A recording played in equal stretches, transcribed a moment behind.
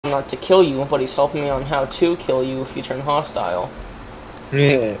not to kill you, but he's helping me on how to kill you if you turn hostile.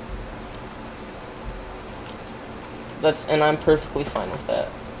 Yeah. And I'm perfectly fine with that.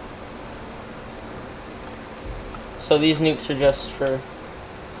 So these nukes are just for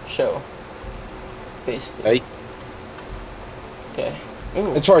show, basically. Right. Okay.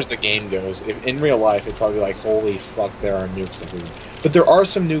 Ooh. As far as the game goes, in real life, it'd probably be like, holy fuck, there are nukes everywhere. But there are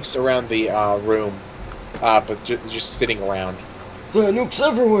some nukes around the room, but just sitting around. There are nukes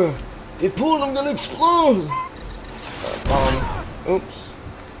everywhere. If you pull it, I'm gonna explode. Oops.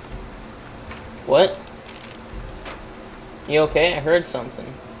 What? You okay? I heard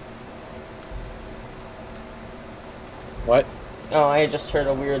something. What? Oh, I just heard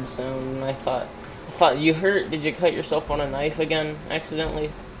a weird sound, and I thought you hurt. Did you cut yourself on a knife again,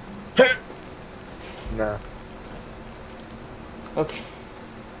 accidentally? No. Okay.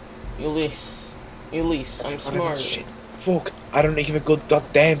 Elise, I'm smart. Shit. Fuck. I don't even go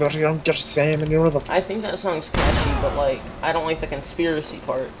damn, but you don't just Sam and your other. I think that song's catchy, but like, I don't like the conspiracy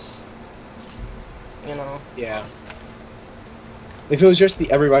parts. You know? Yeah. If it was just the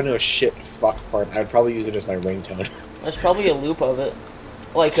everybody knows shit fuck part, I'd probably use it as my ringtone. There's probably a loop of it.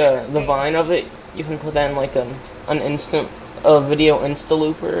 Like, the Vine of it, you can put that in, like, an video insta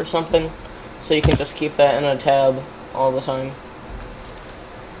looper or something. So you can just keep that in a tab all the time.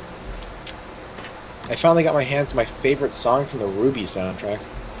 I finally got my hands on my favorite song from the Ruby soundtrack.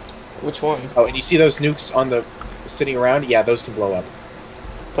 Which one? Oh, and you see those nukes on the sitting around? Yeah, those can blow up.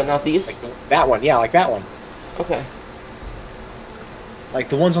 But not these? Like that one, yeah, like that one. Okay. Like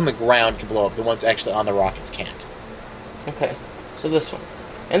the ones on the ground can blow up, the ones actually on the rockets can't. Okay. So this one.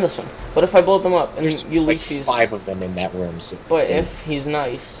 And this one. But if I blow them up and There's you like leave these... 5 of them in that room. So but if he's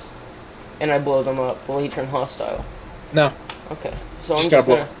nice and I blow them up, will he turn hostile? No. Okay. So I'm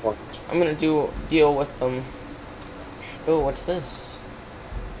gonna deal with them. Oh, what's this?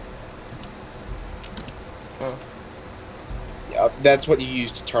 Oh. Yeah, that's what you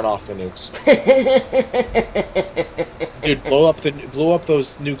use to turn off the nukes. Dude, blow up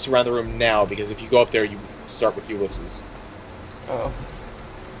those nukes around the room now, because if you go up there, you start with Ulysses. Oh.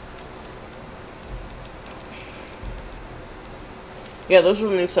 Yeah, those were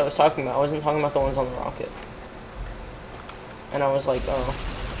the nukes I was talking about. I wasn't talking about the ones on the rocket. And I was like, oh.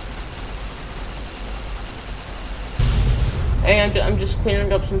 Hey, I'm just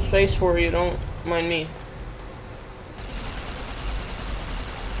clearing up some space for you. Don't mind me.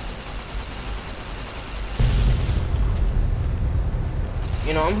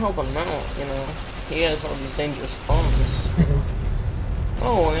 You know, I'm helping him out, you know. He has all these dangerous bombs.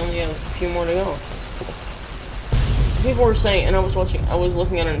 Oh, I only have a few more to go. That's cool. People were saying, and I was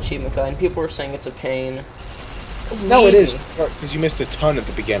looking at an achievement guide, and people were saying it's a pain. No, it is, because you missed a ton at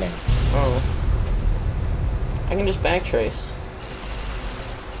the beginning. Oh. I can just backtrace.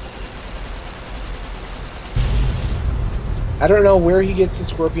 I don't know where he gets the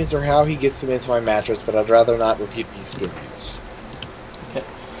scorpions or how he gets them into my mattress, but I'd rather not repeat the experience. Okay.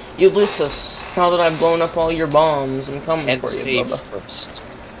 Ulysses, now that I've blown up all your bombs, I'm coming And for you, save Bubba. first.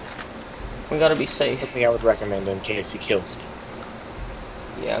 We gotta be safe. Something I would recommend in case he kills you.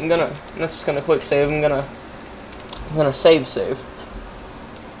 Yeah, I'm not just gonna quick save, I'm gonna save.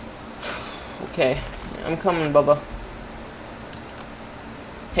 Okay, I'm coming, Bubba.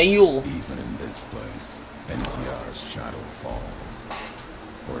 Hey, Yule. Even in this place, NCR's shadow falls.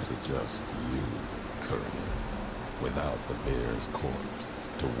 Or is it just you, courier, without the bear's corpse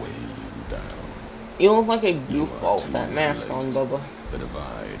to weigh you down? You look like a goofball with that mask on, Bubba. The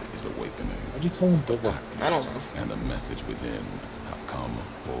divide is awakening. Why do you call him Bubba? I don't know. And the message within have come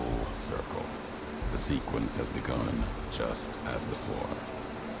full circle. The sequence has begun just as before.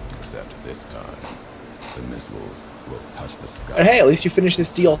 Except this time, the missiles will touch the sky. And hey, at least you finished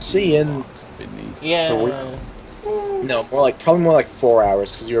this DLC in... Yeah. No, probably more like 4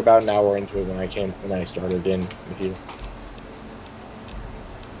 hours, because you were about an hour into it when I started in with you.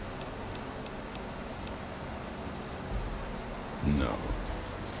 No.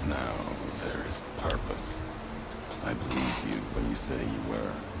 Now there is purpose. I believe you when you say you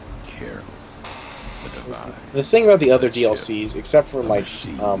were careless. The divide. The thing about the other DLCs, except for like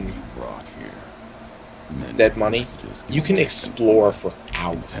Dead Money, you can explore for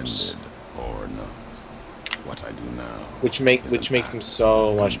hours. Or not. What I do now, which makes them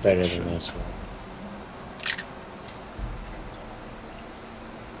so much better than this one.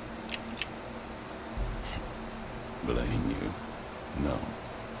 Blame you? No.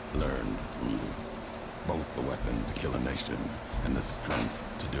 Learn from you. Both the weapon to kill a nation and the strength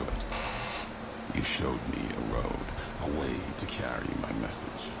to do it. You showed me a road, a way to carry my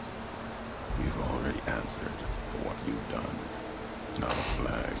message. You've already answered for what you've done. Not a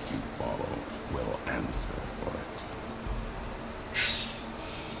flag you follow will answer for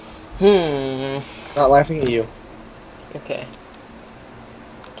it. Not laughing at you. Okay.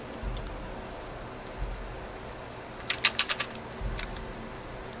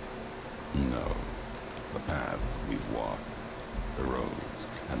 No. The paths we've walked, the roads,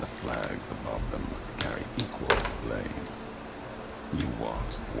 and the flags above them carry equal blame. You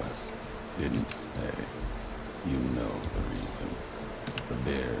walked west, didn't stay. You know the reason. The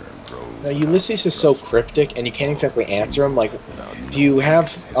bear grows. Now, Ulysses is so cryptic, and you can't exactly answer him. Like, if you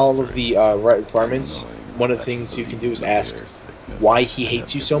have all of the requirements, one of the things you can do is ask why he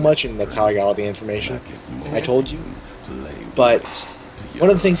hates you so much, and that's how I got all the information I told you. But one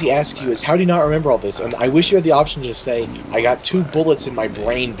of the things he asks you is, how do you not remember all this? And I wish you had the option to just say, I got 2 bullets in my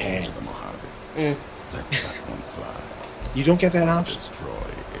brain pan. You don't get that option.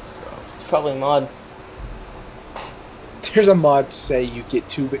 It's probably a mod. There's a mod to say you get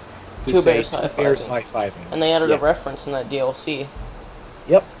two bears high-fiving. And they added a reference in that DLC.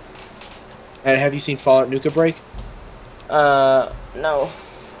 Yep. And have you seen Fallout Nuka Break? No.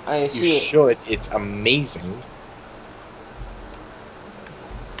 I see You it. should. It's amazing.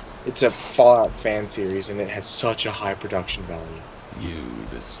 It's a Fallout fan series, and it has such a high production value. You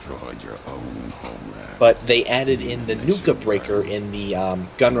destroyed your own homeland. But they added in the Nuka Breaker in the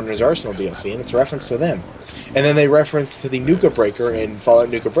Gunrunner's Arsenal DLC, and it's a reference to them. And then they referenced to the Nuka Breaker in Fallout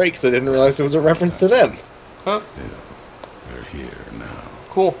Nuka Break, so they didn't realize it was a reference to them. Huh? Still, we're here now.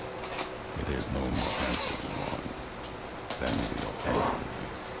 Cool. If there's no more answers you want, then we'll end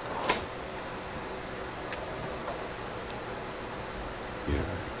this. Your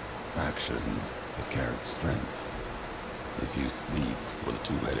actions have carried strength. If you speak for the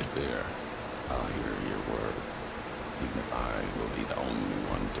two-headed bear, I'll hear your words, even if I will be the only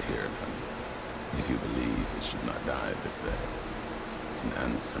one to hear them. If you believe it should not die this day, then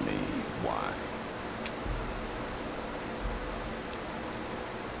answer me why.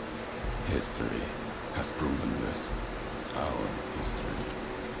 History has proven this, our history,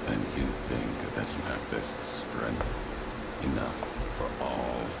 and you think that you have this strength, enough for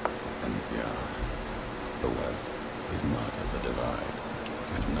all of NCR. The West is not at the divide,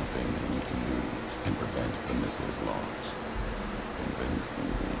 and nothing you can do can prevent the missile's launch. Convincing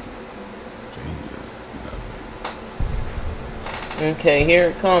me changes nothing. Okay, here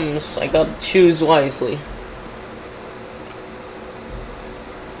it comes. I gotta choose wisely.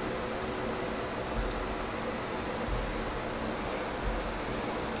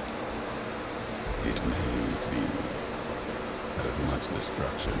 It may be that as much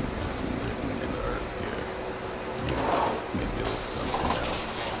destruction has been written in the earth here, you may build something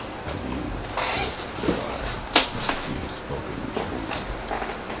else as you built the divide. You've spoken truth.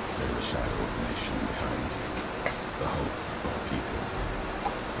 There's a shadow of a nation behind you, the hope of a people.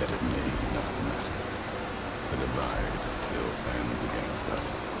 Yet it may not matter. The divide still stands against us.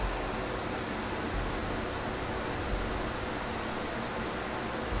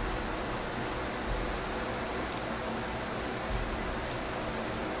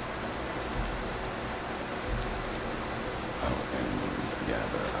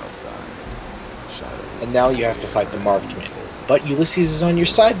 And now you have to fight the marked man. But Ulysses is on your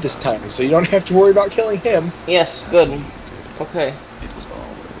side this time, so you don't have to worry about killing him. Yes, good. Okay.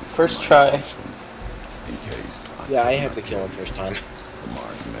 First try. Yeah, I have to kill him first time. The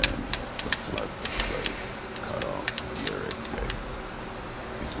marked men, the flood place, cut off your escape.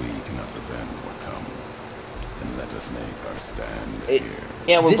 If we cannot prevent what comes, then let us make our stand here.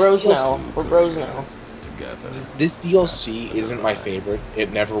 Yeah, we're bros now. We're bros now. This DLC isn't my favorite.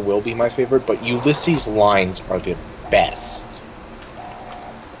 It never will be my favorite, but Ulysses' lines are the best.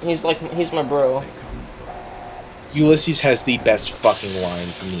 He's my bro. Ulysses has the best fucking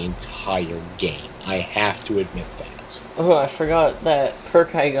lines in the entire game. I have to admit that. Oh, I forgot that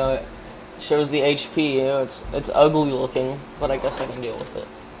perk I got shows the HP. You know, it's ugly looking, but I guess I can deal with it.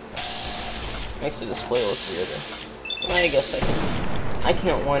 Makes the display look weirder. I guess I can. I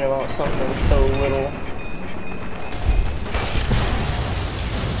can't whine about something so little.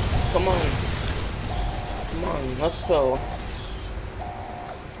 Come on. Come on, let's go.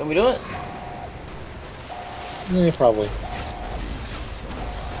 Can we do it? Yeah, probably.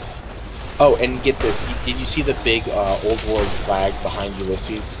 Oh, and get this. Did you see the big Old World flag behind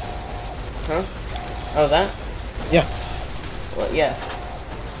Ulysses? Huh? Oh, that? Yeah. Well, yeah.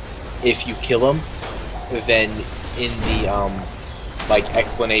 If you kill him, then in the, like,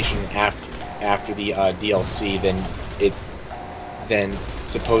 explanation after the DLC, then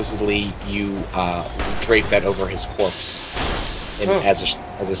supposedly you drape that over his corpse as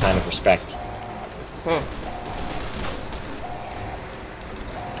a sign of respect. Huh.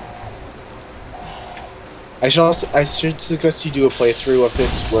 I should suggest you do a playthrough of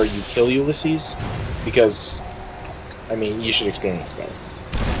this where you kill Ulysses, because, I mean, you should experience both.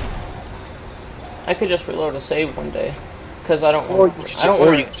 I could just reload a save one day, because I don't Or want.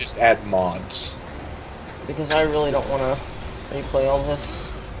 you could just add mods. Because I really don't want to replay all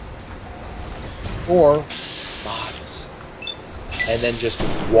this. Or mods, and then just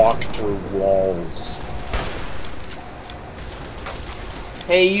walk through walls.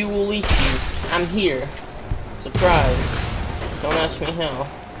 Hey, you Ulysses, I'm here. Surprise. Don't ask me how,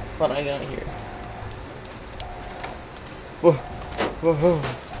 but I got here. Whoa. Whoa.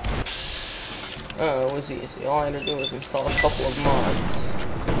 It was easy. All I had to do was install a couple of mods.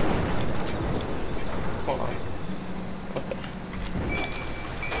 Hold on. Okay.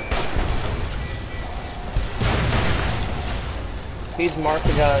 These marker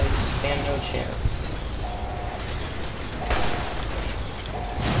guys stand no chance.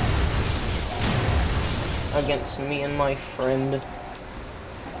 Against me and my friend.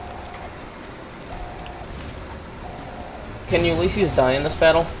 Can Ulysses die in this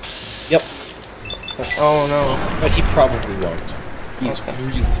battle? Yep. Oh no. But he probably won't. He's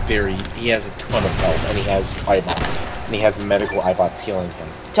Okay. he has a ton of health, and he has Ibot. And he has medical Ibots healing him.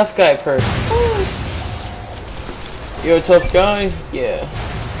 Tough guy perk. You a tough guy? Yeah.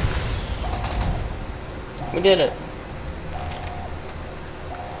 We did it.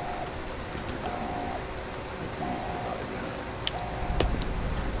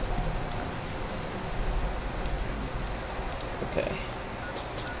 Okay.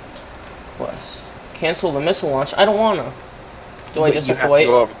 Quest. Cancel the missile launch. I don't wanna. Do I just have to wait?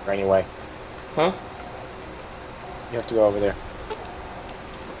 You have to go over there anyway. Huh? You have to go over there.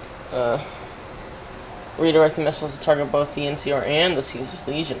 Redirect the missiles to target both the NCR and the Caesar's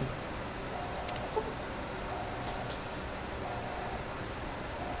Legion.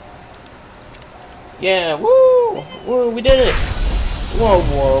 Yeah, woo! Woo, we did it! Whoa,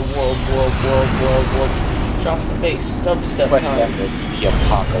 whoa, whoa, whoa, whoa, whoa, whoa. Drop the bass, dubstep Quest time. ended. The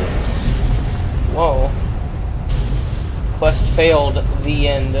apocalypse. Whoa. Quest failed, the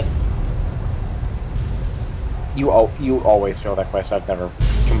end. You always fail that quest. I've never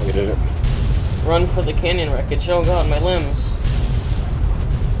completed it. Run for the canyon wreckage. Oh god, my limbs.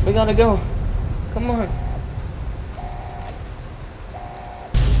 We gotta go. Come on.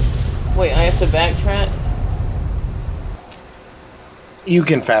 Wait, I have to backtrack? You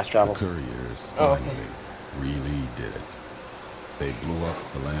can fast travel. The couriers Oh, finally really did it. They blew up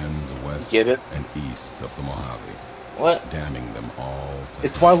the lands west Get it? and east of the Mojave, What? damning them all to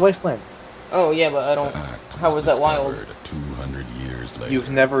It's Wild Wasteland. Oh yeah, but I don't... The act How was that wild? discovered 200 years later. You've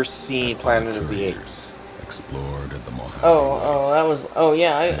never seen Planet of the Couriers Apes. explored the Mojave. Oh, that was... Oh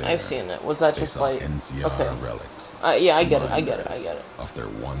yeah, There, I've seen it. Was that they just saw like... NCR Okay. relics. Yeah, I get it. Of their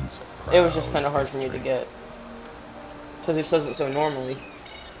once It was just proud kind of hard for me to history. get. Because he says it so normally.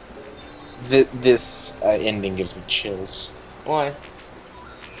 This ending gives me chills. Why?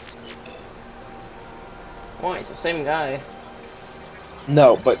 Why? It's the same guy.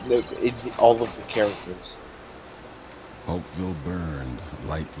 No, but all of the characters. Hopeville burned,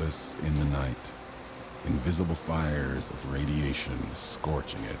 lightless in the night. Invisible fires of radiation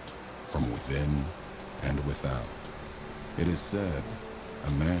scorching it from within and without. It is said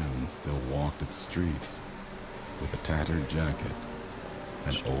a man still walked its streets with a tattered jacket,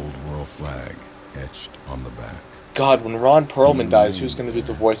 an old world flag etched on the back. God, when Ron Perlman dies, who's going to do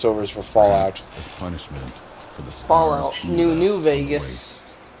the voiceovers for Fallout? Perhaps as punishment for the Fallout. stars New hewn out from the Vegas.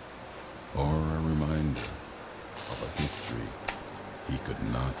 waste, or a reminder of a history he could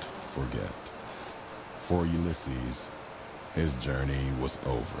not forget. For Ulysses, his journey was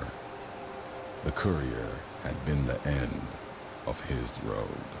over. The courier had been the end of his road.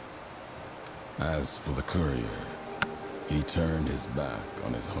 As for the courier, he turned his back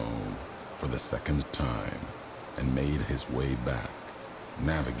on his home for the second time and made his way back,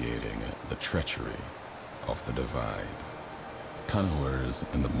 navigating the treachery of the divide. Tunnelers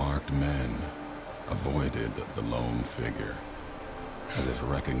and the marked men avoided the lone figure, as if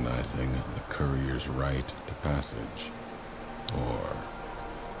recognizing the courier's right to passage, or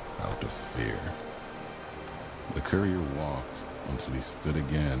out of fear. The courier walked until he stood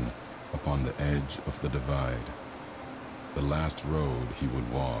again upon the edge of the divide, the last road he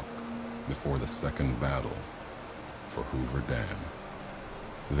would walk before the second battle for Hoover Dam.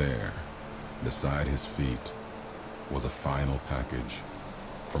 There, beside his feet, was a final package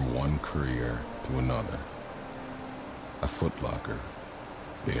from one courier to another. A footlocker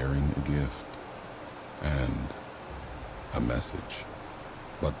bearing a gift and a message.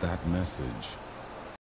 But that message